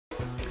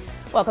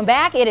Welcome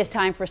back. It is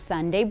time for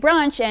Sunday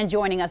Brunch, and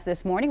joining us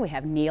this morning we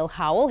have Neill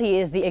Howell. He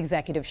is the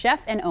executive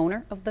chef and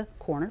owner of the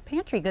Corner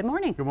Pantry. Good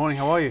morning. Good morning.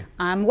 How are you?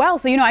 I'm well.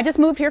 So, I just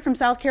moved here from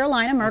South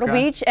Carolina, Myrtle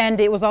Beach, and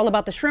it was all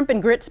about the shrimp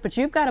and grits, but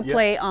you've got to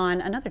play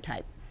on another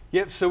type.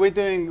 Yep. So we're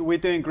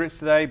doing grits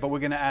today, but we're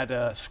going to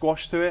add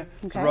squash to it.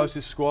 Okay. It's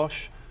roasted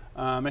squash.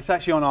 It's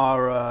actually on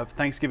our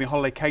Thanksgiving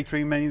holiday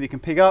catering menu that you can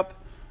pick up.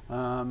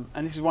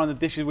 And this is one of the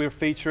dishes we're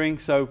featuring.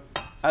 So,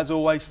 as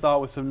always,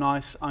 start with some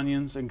nice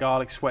onions and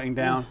garlic sweating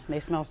down. They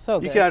smell so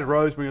good. You can add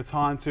rosemary or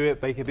thyme to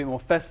it, make it a bit more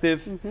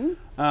festive.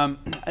 And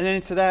then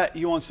into that,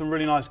 you want some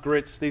really nice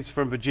grits. These are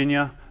from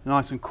Virginia,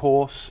 nice and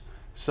coarse.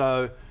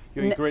 So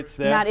your grits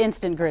there. Not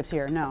instant grits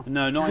here, no.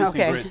 No, not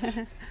instant grits.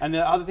 And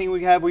the other thing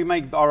we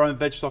make our own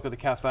veg stock at the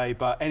cafe,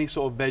 but any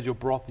sort of veg or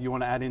broth that you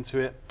want to add into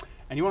it.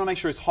 And you want to make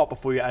sure it's hot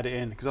before you add it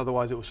in, because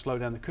otherwise it will slow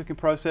down the cooking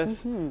process.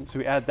 So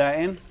we add that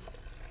in.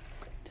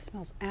 It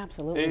smells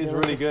absolutely delicious. It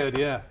is really good,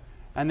 yeah.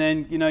 And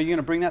then, you're going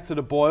to bring that to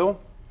the boil, and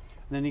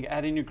then you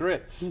add in your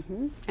grits.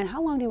 And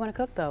how long do you want to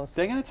cook those?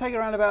 They're going to take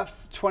around about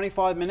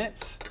 25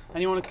 minutes,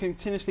 and you want to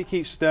continuously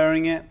keep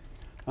stirring it.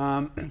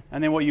 And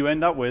then what you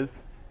end up with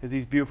is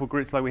these beautiful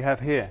grits like we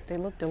have here. They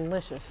look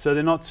delicious. So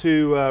they're not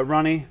too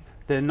runny,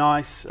 they're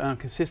nice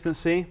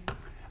consistency.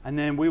 And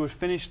then we would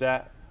finish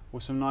that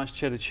with some nice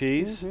cheddar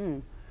cheese.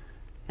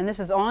 And this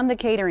is on the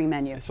catering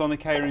menu. It's on the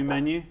catering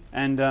menu,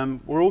 and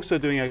we're also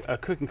doing a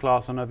cooking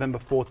class on November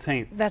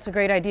 14th. That's a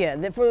great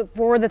idea,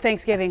 for the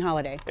Thanksgiving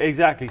holiday.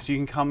 Exactly, so you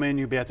can come in,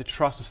 you'll be able to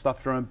trust the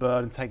stuffed your own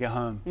bird and take it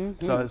home.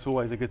 So it's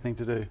always a good thing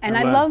to do. And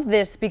I love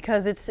this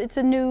because it's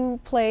a new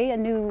play, a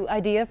new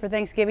idea for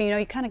Thanksgiving.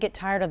 You kind of get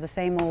tired of the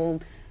same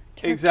old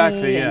turkey.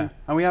 Exactly, yeah.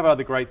 And we have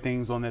other great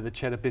things on there, the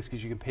cheddar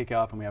biscuits you can pick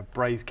up, and we have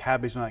braised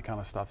cabbage and that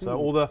kind of stuff. So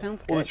all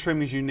the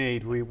trimmings you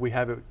need, we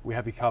have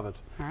you covered.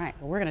 All right,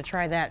 well, we're going to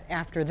try that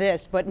after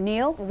this. But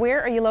Neill,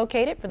 where are you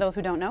located, for those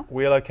who don't know?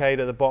 We're located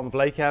at the bottom of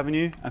Lake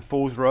Avenue and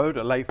Falls Road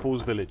at Lake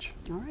Falls Village.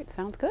 All right,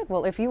 sounds good.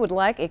 Well, if you would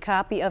like a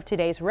copy of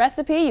today's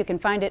recipe, you can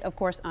find it, of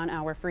course, on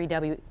our free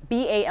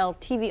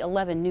WBAL-TV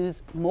 11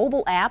 News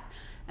mobile app,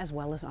 as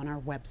well as on our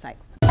website.